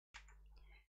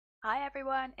Hi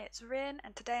everyone, it's Rin,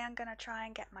 and today I'm going to try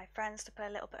and get my friends to play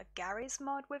a little bit of Garry's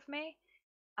mod with me.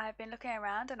 I've been looking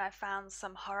around and I found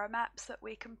some horror maps that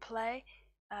we can play.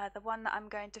 The one that I'm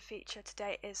going to feature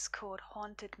today is called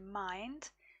Haunted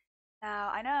Mind. Now,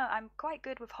 I know I'm quite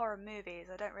good with horror movies,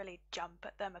 I don't really jump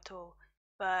at them at all,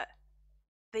 but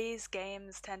these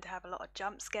games tend to have a lot of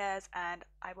jump scares and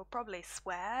I will probably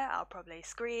swear, I'll probably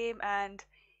scream, and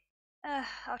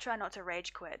I'll try not to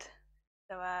rage quit.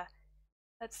 So,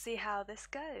 let's see how this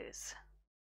goes.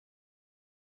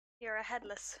 You're a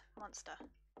headless monster.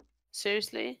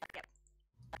 Seriously? Yep.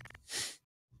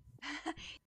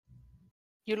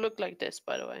 You look like this,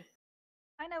 by the way.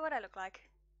 I know what I look like.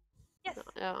 Yes.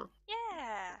 Yeah.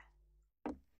 Yeah.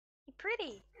 You're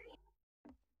pretty.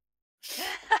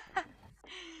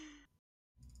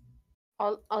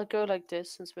 I'll go like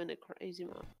this and spin a crazy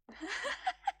map.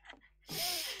 I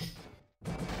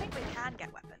think we can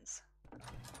get weapons. I'm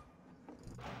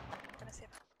gonna see if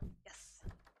yes.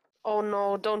 Oh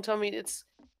no, don't tell me it's...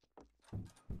 Oh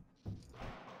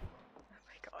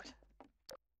my god.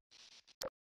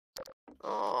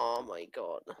 Oh my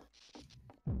god.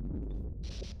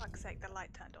 Fuck's sake, the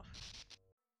light turned off.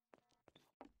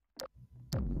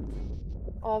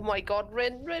 Oh my god,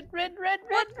 red. What?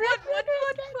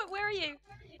 Where are you?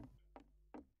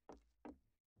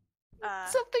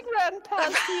 Something ran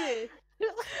past you.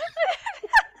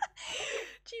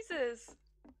 Jesus.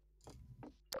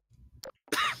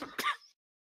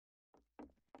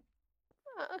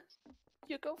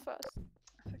 You go first.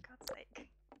 For God's sake.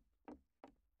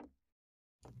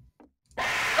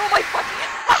 Oh my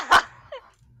fucking!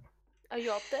 Are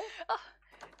you up there? Oh,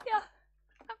 yeah,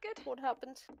 I'm good. What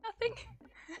happened? Nothing.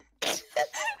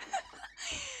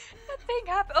 Nothing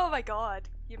happened. Oh my god,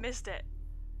 you missed it.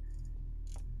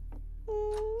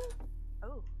 Oh.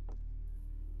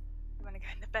 You wanna go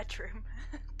in the bedroom?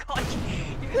 God,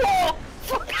 Whoa!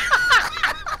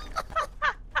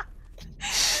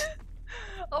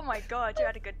 Oh my god, you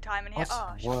had a good time in here.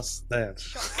 What was that?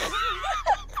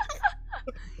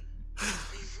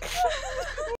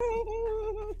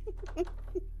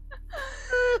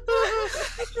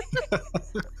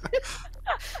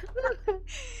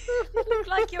 You look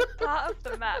like you're part of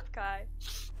the map, Kai.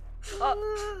 Oh.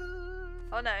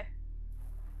 Oh no.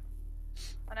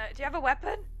 Oh no, do you have a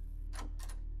weapon?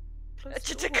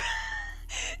 Just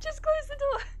close the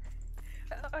door.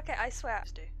 Okay, I swear I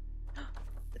just do.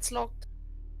 It's locked.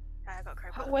 I got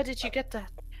crowbar. Where did you get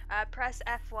that? Press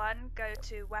F1, go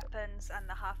to weapons and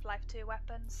the Half-Life 2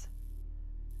 weapons.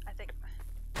 I think.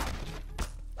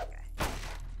 Okay.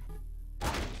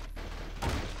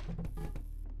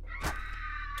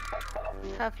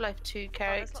 Half-Life 2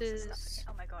 characters. There's lots of stuff.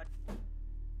 Oh my god.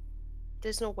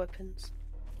 There's no weapons.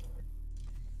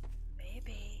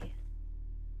 Baby.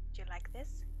 Do you like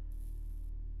this?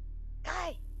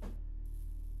 Kai!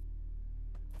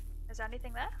 Is there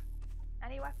anything there?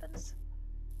 Any weapons?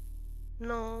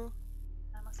 No.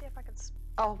 I'll see if I can.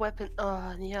 Oh, weapon.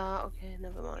 Oh, yeah, okay,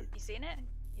 never mind. You seen it?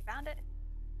 You found it?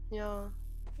 Yeah.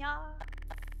 Yeah.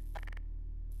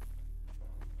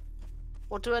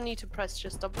 What do I need to press?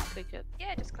 Just double click it.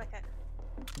 Yeah, just click it.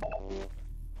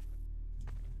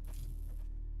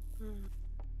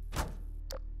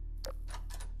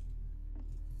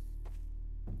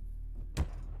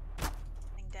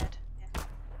 Something dead. Yeah.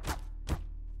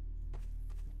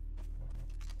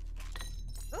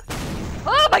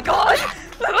 Oh my god!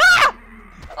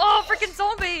 Oh, freaking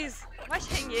zombies! Am I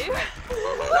hitting you?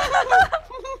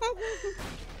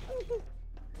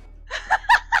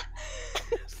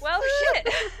 Well, shit.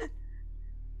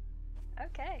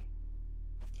 Okay.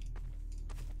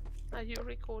 Are you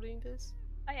recording this?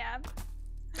 I am.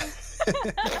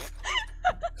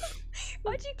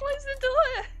 Why'd you close the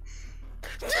door?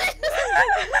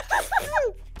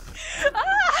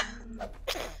 Ah!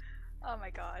 Oh my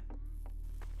god.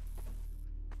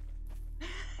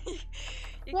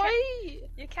 Why?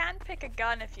 You can pick a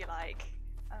gun if you like.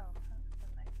 Oh.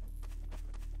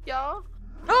 Yeah.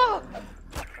 Oh!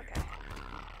 Okay.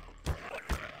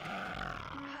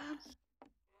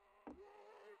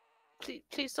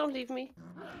 Please don't leave me.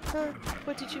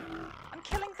 What did you? I'm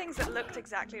killing things that looked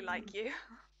exactly like you.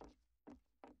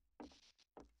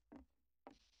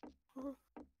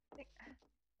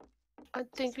 I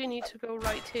think we need to go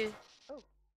right here. Oh.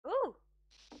 Ooh.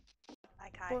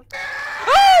 Okay. What?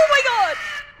 Oh my god!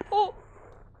 Oh.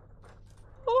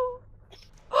 Oh.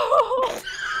 Oh.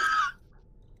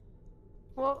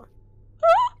 What?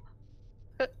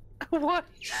 What?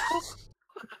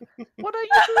 What are you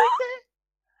doing there?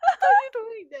 What are you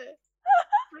doing there?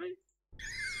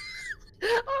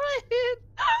 Alright.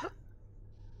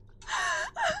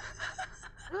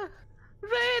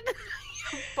 Red!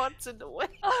 nuts in the way.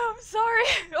 Oh, I'm sorry.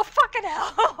 Oh, fucking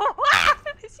hell.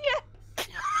 It's you.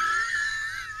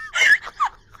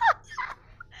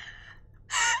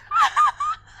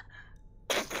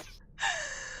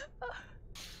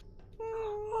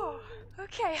 Oh,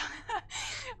 okay.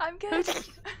 I'm good.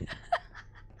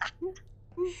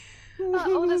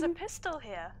 Oh, there's a pistol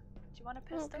here. Do you want a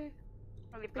pistol? Okay.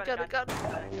 Oh, you've I got a gun.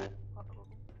 gun.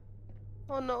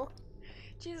 Oh no.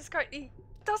 Jesus Christ, it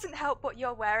doesn't help what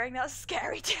you're wearing. That's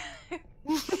scary too.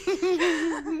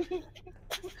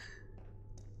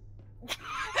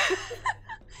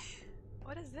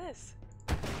 What is this?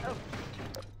 Oh.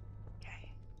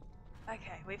 Okay.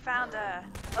 Okay, we found a.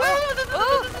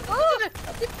 Oh!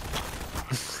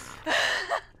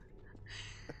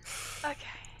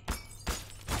 Okay.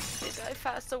 They die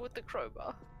faster with the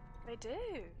crowbar. They do.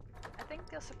 I think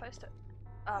they're supposed to.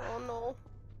 Oh no.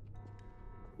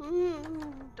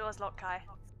 Door's locked, Kai.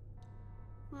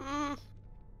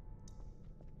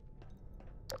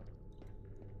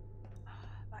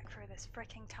 Back through this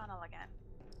freaking tunnel again.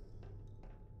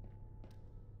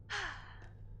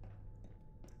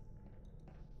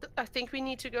 I think we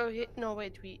need to go here. No,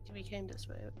 wait, we came this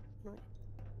way. No.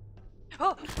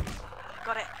 Oh!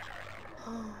 Got it.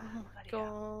 Oh my Bloody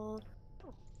god.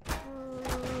 Oh,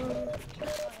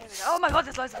 here we go. Oh my god,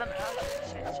 there's loads of them. Oh,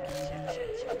 shit.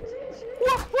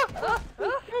 Oh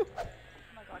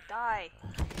my god, die.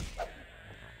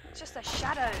 It's just the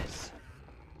shadows.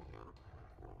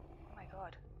 Oh my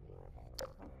god.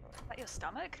 Is that your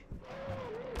stomach?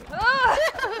 Ah!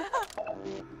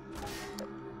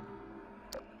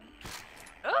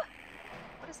 Oh!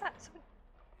 What is that?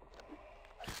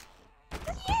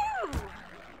 It's you!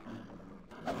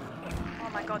 Oh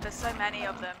my god, there's so many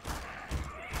of them.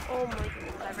 Oh my god.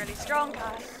 They're really strong,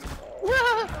 guys.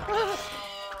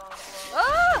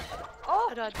 Ah! Oh!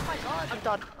 I died. Oh my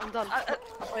god. I'm done.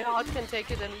 My heart can't take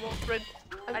it anymore, Bryn.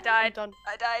 I died. I'm done.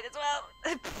 I died as well.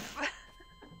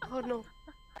 Oh no.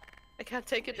 I can't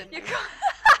take it anymore. You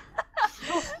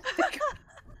can't.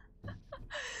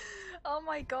 Oh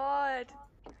my god.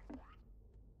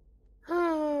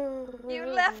 You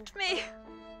left me.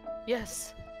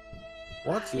 Yes.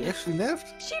 What? You actually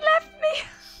left? She left me.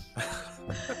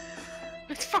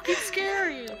 It's fucking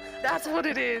scary. That's what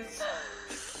it is.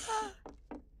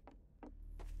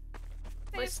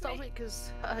 My It's me. stomach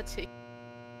is hurting.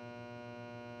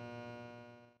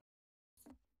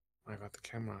 I got the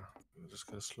camera. I'm just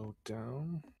gonna slow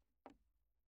down.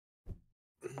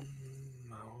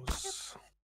 Mouse.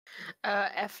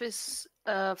 F is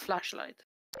flashlight.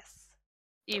 Yes.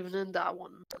 Even in that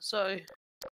one. So.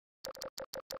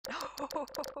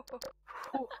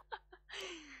 Oh,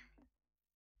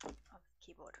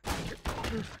 keyboard.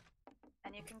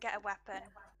 And you can get a weapon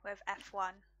with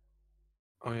F1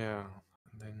 Oh yeah.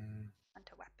 And then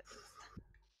under weapons.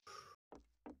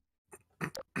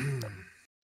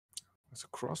 there's a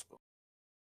crossbow.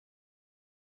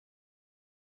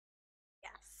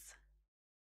 Yes.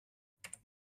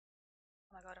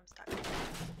 Oh my god, I'm stuck. I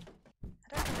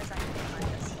don't think there's anything like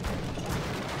this.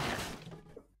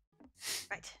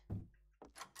 Right.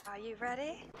 Are you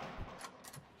ready?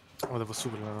 Oh, that was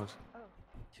super loud. Oh.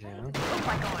 Yeah. Oh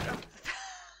my god.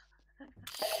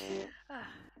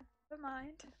 Never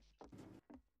mind.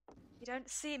 You don't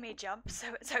see me jump, so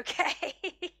it's okay.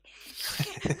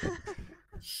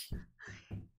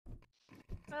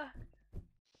 Oh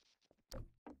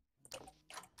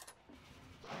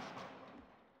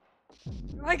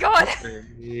my god!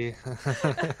 Yeah.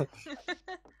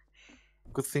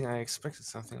 Good thing I expected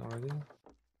something already.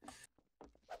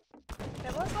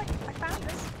 There was like, I found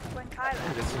this when Kai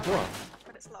left. there's a door.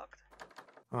 But it's locked.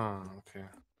 Ah, okay.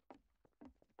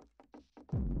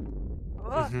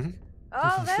 Oh, Mhm.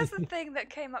 oh, there's the thing that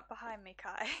came up behind me,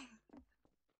 Kai.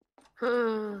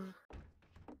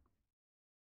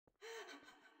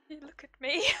 You look at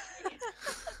me.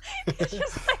 It's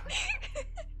just like,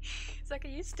 it's like, are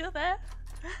you still there?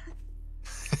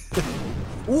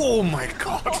 Oh my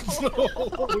god! No.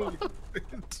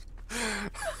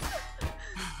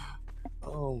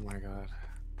 Oh my god.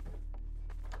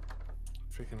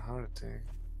 Freaking heart attack.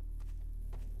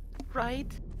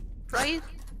 Right? Right?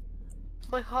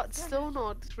 My heart's still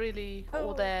not really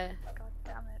all there. God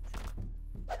damn it.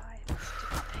 Die, this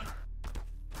stupid thing.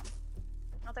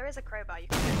 Oh, there is a crowbar you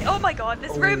can get. Oh my god,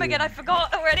 this room again, I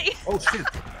forgot already. Oh shit!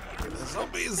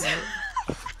 Zombies!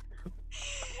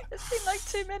 It's been like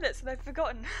 2 minutes and I've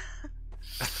forgotten.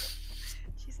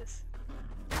 Jesus.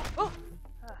 Oh!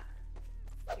 Ah.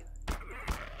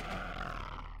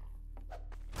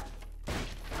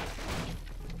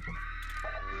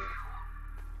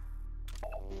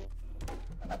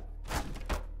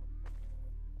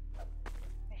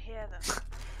 I them.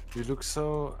 You look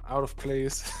so out of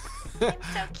place. I'm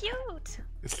so cute.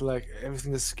 It's like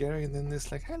everything is scary, and then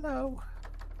it's like, hello.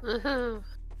 I'm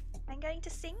going to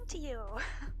sing to you.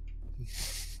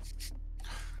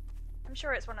 I'm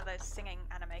sure it's one of those singing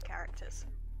anime characters.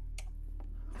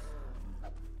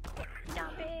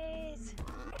 Zombies!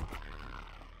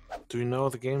 Do you know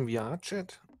the game VR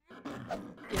Chat?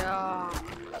 Yeah.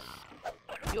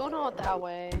 You're not that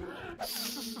way.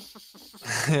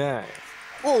 Yeah.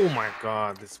 Oh my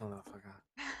god, this motherfucker.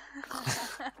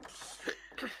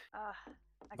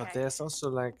 But Okay. there's also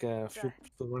like few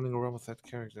people running around with that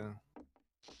character.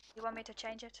 You want me to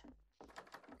change it?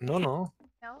 No, no.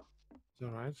 No? It's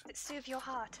alright. It soothe your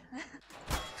heart.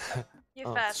 You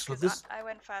Oh, first, so because I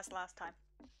went first last time.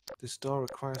 this door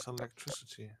requires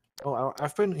electricity. Oh,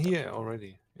 I've been here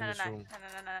already in No, this no, no, room.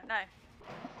 no.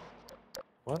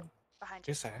 What? Behind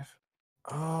you. Yes, I have.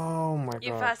 Oh my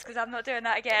You god. first, because I'm not doing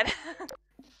that again.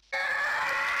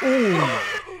 Oh!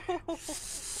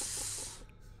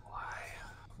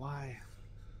 Why?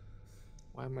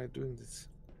 Why am I doing this?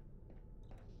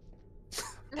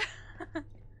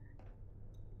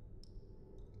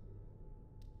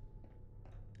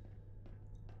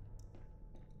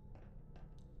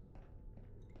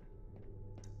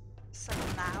 So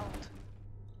loud.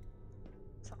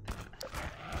 Something.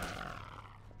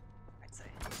 I'd say.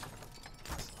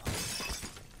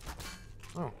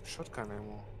 Oh, shotgun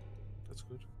ammo. That's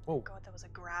good. Oh Oh, god, there was a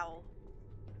growl.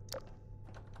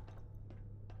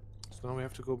 so now we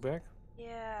have to go back?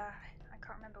 Yeah, I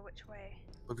can't remember which way.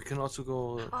 But we can also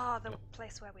go Oh, the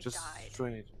place where we just died.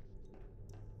 straight.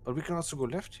 But we can also go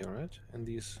left here, right? And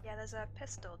these... Yeah, there's a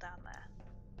pistol down there.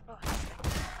 Oh,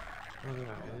 Oh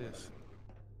yeah, it is.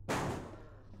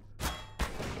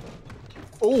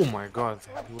 Oh my god,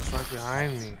 he was right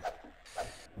behind me.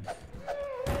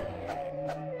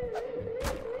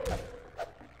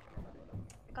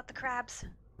 I got the crabs.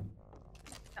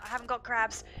 No, I haven't got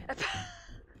crabs.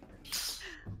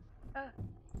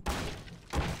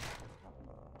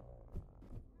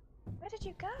 Where did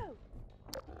you go?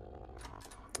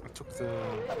 I took the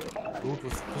route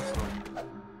with the pistol.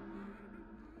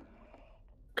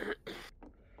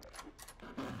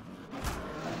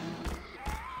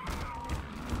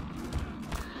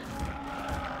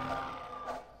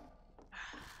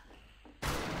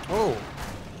 Oh!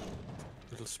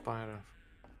 Little spider.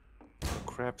 A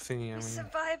crab thingy, I You mean.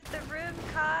 survived the room,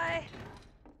 Kai.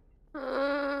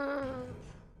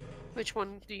 Which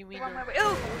one do you The mean? one where we.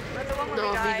 Oh, the one where No, we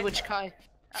I died. mean which Kai?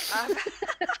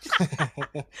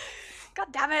 God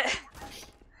damn it!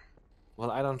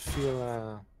 Well, I don't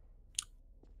feel,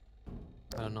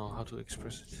 I don't know how to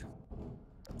express it.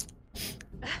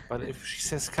 But if she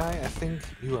says Kai, I think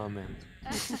you are meant.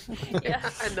 Yeah.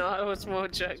 I know, I was more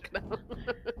joke now.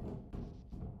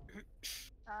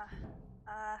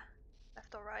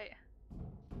 Left or right?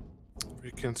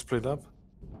 We can split up.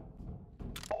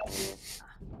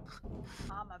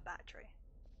 Armor battery.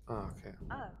 Oh, okay.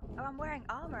 Oh, I'm wearing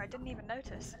armor. I didn't even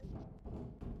notice.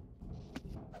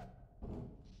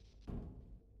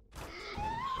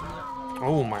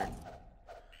 Oh my.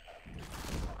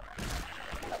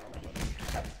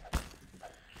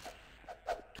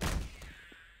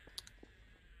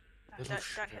 No, Little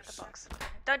don't hit the stress. box.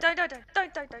 Don't. I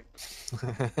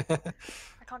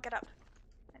can't get up.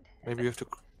 Maybe you have to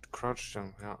crouch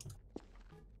jump, yeah.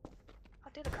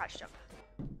 I'll do the crouch jump.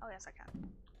 Oh yes, I can.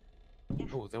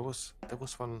 Oh, there was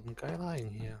one guy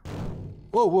lying here.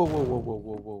 Whoa, whoa, whoa, whoa, whoa,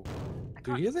 whoa, whoa. I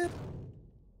Do you can't. hear that?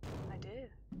 I do.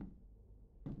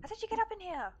 How did you get up in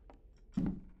here?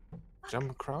 Jump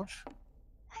and crouch?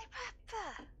 Hey,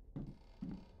 Papa.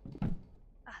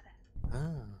 Ah, there.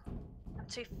 Ah. I'm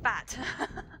too fat.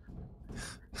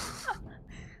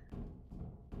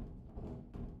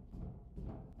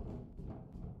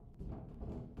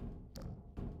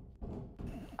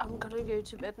 I'm gonna go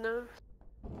to bed now.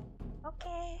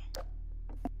 Okay.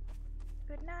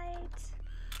 Good night.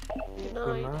 Good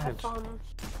Good night, have night. fun.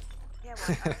 Yeah,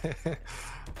 why not?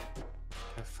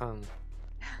 Have fun.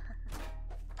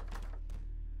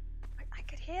 I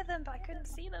could hear them, but I couldn't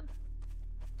see them.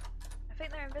 I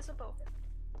think they're invisible.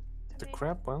 To The me.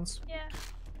 crab ones? Yeah.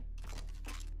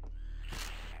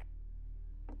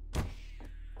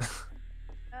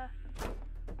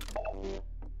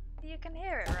 You can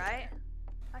hear it, right?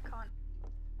 I can't.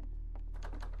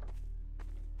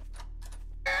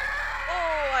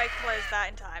 Oh, I closed that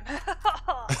in time.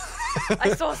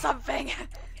 I saw something.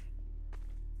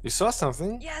 You saw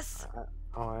something? Yes.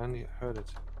 Oh, I only heard it.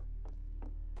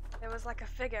 There was like a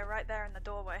figure right there in the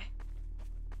doorway.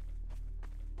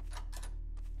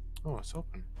 Oh, it's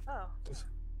open. Oh. This-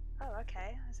 Oh,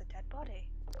 okay. There's a dead body.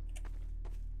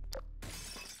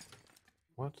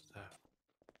 What the?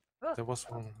 Oh. There was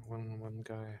one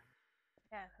guy.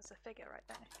 Yeah, there's a figure right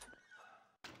there.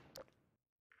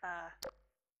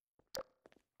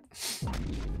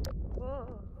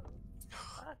 Whoa.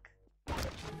 Fuck.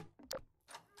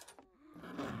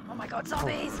 Oh my god,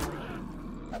 zombies!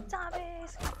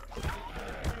 Zombies!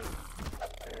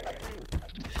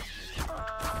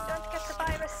 Don't get the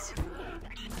virus!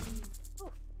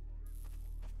 Ooh.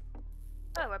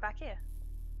 Oh, we're back here.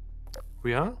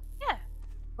 We are? Yeah.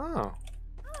 Oh.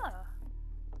 Oh.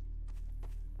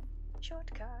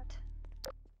 Shortcut.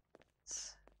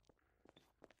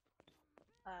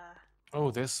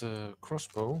 Oh, there's a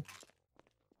crossbow.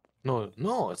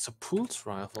 No, it's a pulse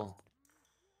rifle.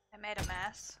 I made a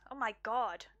mess. Oh my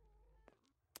god.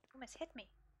 Almost hit me.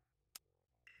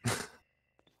 I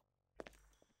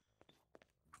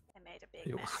made a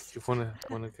big mess. You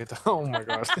wanna get? Oh my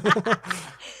god!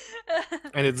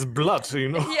 And it's blood, you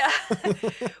know. Yeah.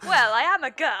 Well, I am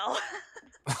a girl.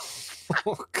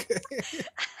 Okay.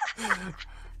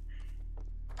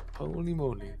 Holy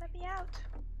moly! Let me out.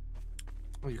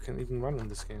 Oh, you can even run in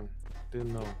this game.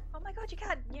 Didn't know. Oh my god, you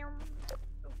can't.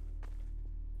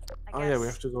 Oh yeah, we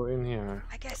have to go in here.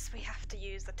 I guess we have to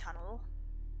use the tunnel.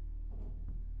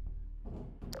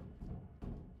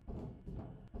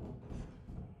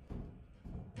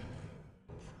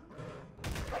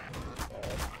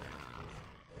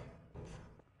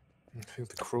 I think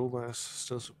the crowbar is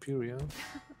still superior.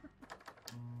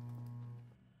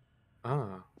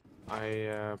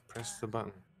 I pressed the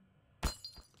button.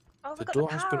 Oh, The we got door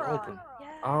the has been power on. opened. Yeah.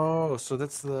 Oh, so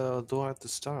that's the door at the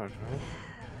start, right?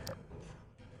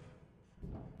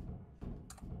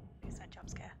 Please don't jump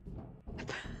scare.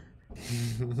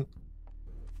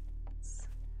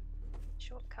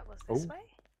 Shortcut was this way?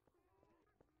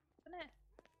 Isn't it?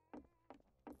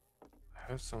 I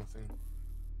heard something.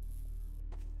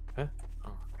 Huh?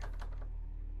 Oh.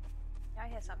 Yeah, I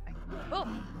hear something. Oh!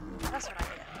 That's what I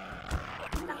hear.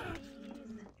 Zombies.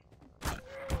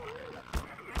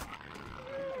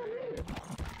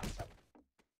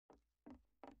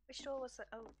 Which door was it?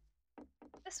 Oh,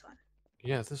 this one.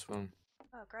 Yeah, this one.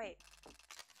 Oh, great.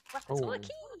 Weapons. Oh, Oh. a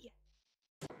key!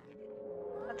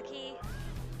 Got the key.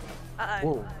 Uh-oh.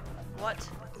 Whoa. What?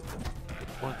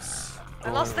 What's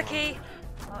I lost the going key!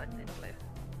 Oh, it blew. Wait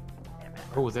a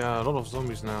minute. on? Oh, there are a lot of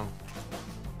zombies now.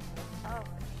 Oh,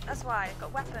 that's why. I've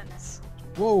got weapons.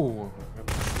 Whoa!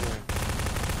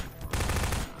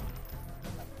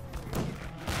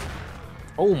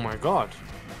 Oh my god!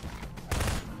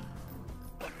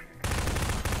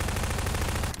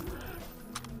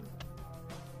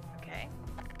 Okay.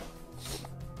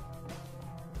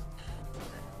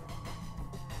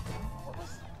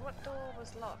 What door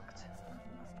was locked?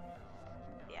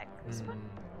 This one?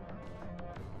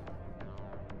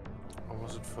 Or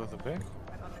was it further back?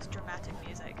 Oh my god, this dramatic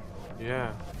music.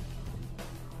 Yeah.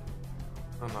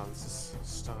 Oh no, this is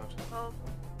start. Well,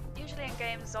 usually in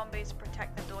games, zombies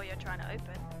protect the door you're trying to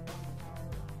open.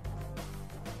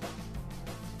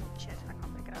 Shit, I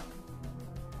can't pick it up.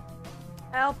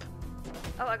 Help!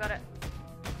 Oh, I got it.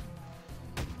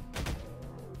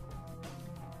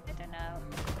 I don't know.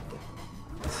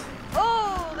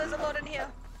 Oh, there's a lot in here.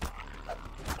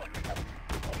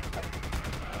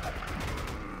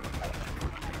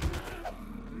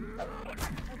 Oh,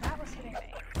 that was hitting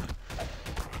me.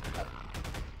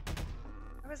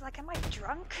 I was like, am I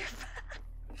drunk?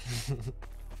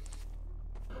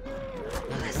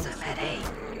 There's so many.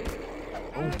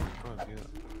 Oh my god, yeah.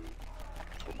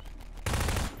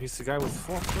 He's the guy with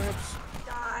 4 crabs?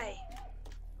 Die.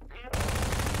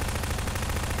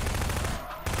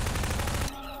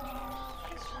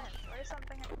 Throw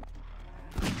something at...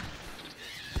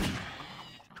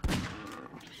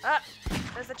 Ah!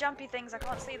 There's the jumpy things, I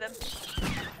can't see them.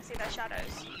 I see their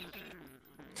shadows.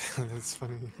 That's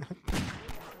funny.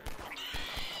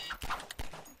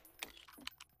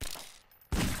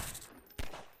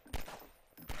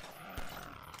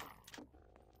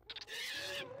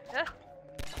 Ah!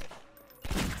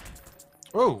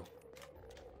 Oh!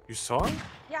 You saw him?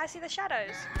 Yeah, I see the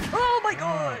shadows. Oh my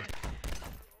god!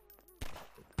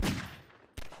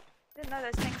 Didn't know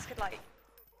those things could, like,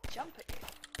 jump at you.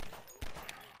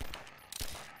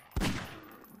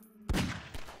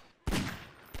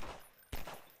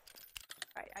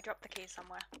 Right, I dropped the key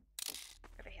somewhere.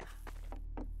 Over here.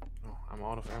 Oh, I'm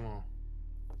out of ammo.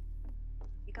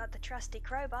 You got the trusty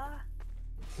crowbar.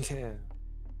 Yeah.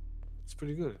 It's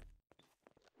pretty good.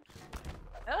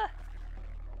 Ah!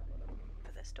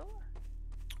 For this door?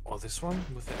 Oh, this one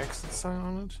with the exit sign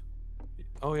on it?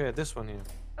 Oh yeah, this one here.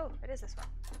 Oh, it is this one.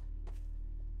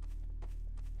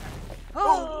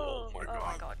 Oh my Oh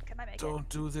my god, can I make it? Don't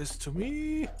do this to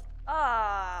me!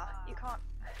 Ah, you can't.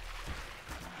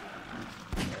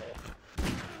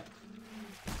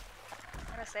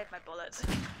 I'm gonna save my bullets.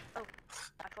 Oh,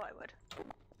 I thought I would.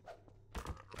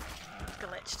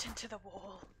 Glitched into the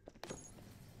wall.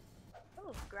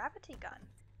 Oh, gravity gun.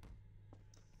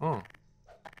 Oh.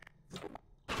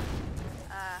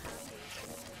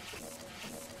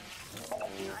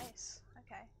 Nice.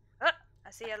 Okay. Oh, I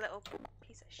see a little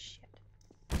piece of shit.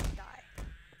 Die.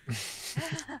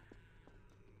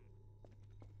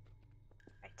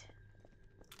 Right.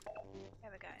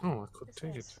 There we go. Oh, I could What's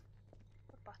take this? it.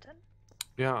 A button?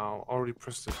 Yeah, I already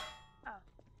pressed it. Oh.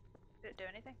 Did it do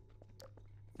anything?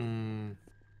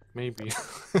 Maybe.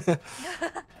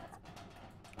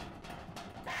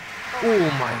 Oh, Oh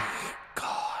my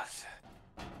god.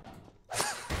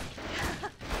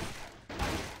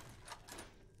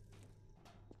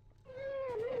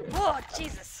 whoa,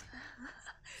 Jesus!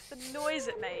 The noise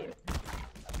it made.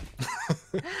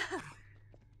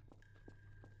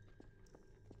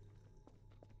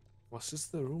 Was this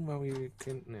the room where we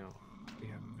can... No. Yeah.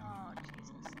 Oh,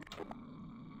 Jesus.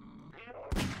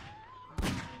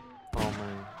 Oh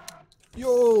man.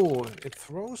 Yo! It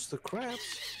throws the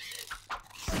crabs.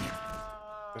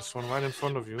 There's one right in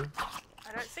front of you.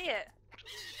 I don't see it.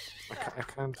 I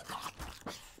can't...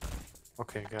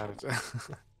 Okay, got it.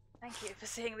 Thank you for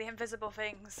seeing the invisible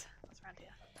things. What's around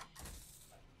here?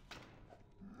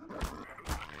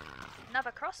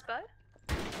 Another crossbow?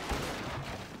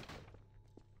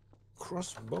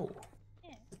 Crossbow.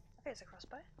 Yeah, I think it's a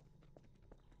crossbow.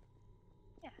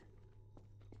 Yeah.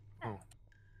 Oh.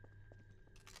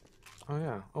 Oh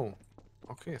yeah. Oh.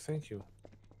 Okay, thank you.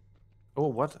 Oh,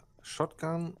 what?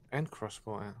 Shotgun and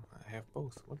crossbow. I have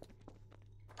both. What?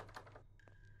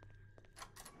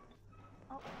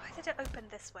 Oh, why did it open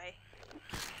this way?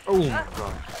 Oh my Ah,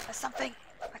 god. there's something!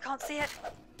 I can't see it!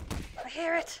 I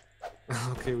hear it!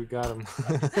 Okay, we got him.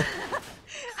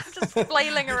 I'm just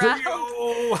flailing around!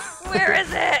 Yo! Where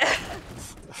is it?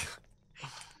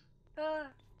 Ah.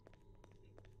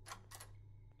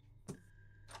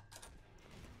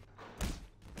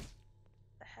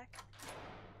 The heck?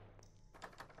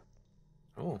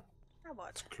 Oh, Now what?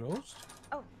 it's closed?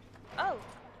 Oh! Oh!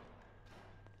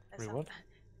 There's Wait, what?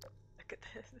 Look at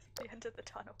this, the end of the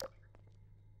tunnel.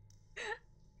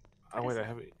 Oh wait,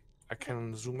 I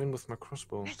can zoom in with my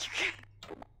crossbow.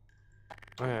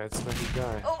 Oh yeah, it's like a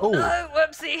guy. Oh, no!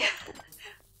 Whoopsie!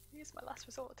 Use my last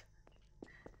resort.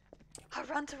 I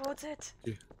run towards it.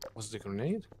 Was it a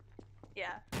grenade?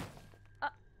 Yeah.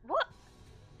 What?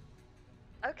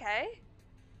 Okay.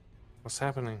 What's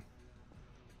happening?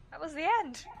 That was the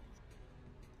end.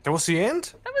 That was the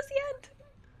end? That was the end.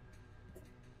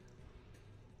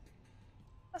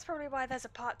 That's probably why there's a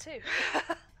part 2.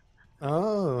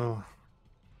 Oh.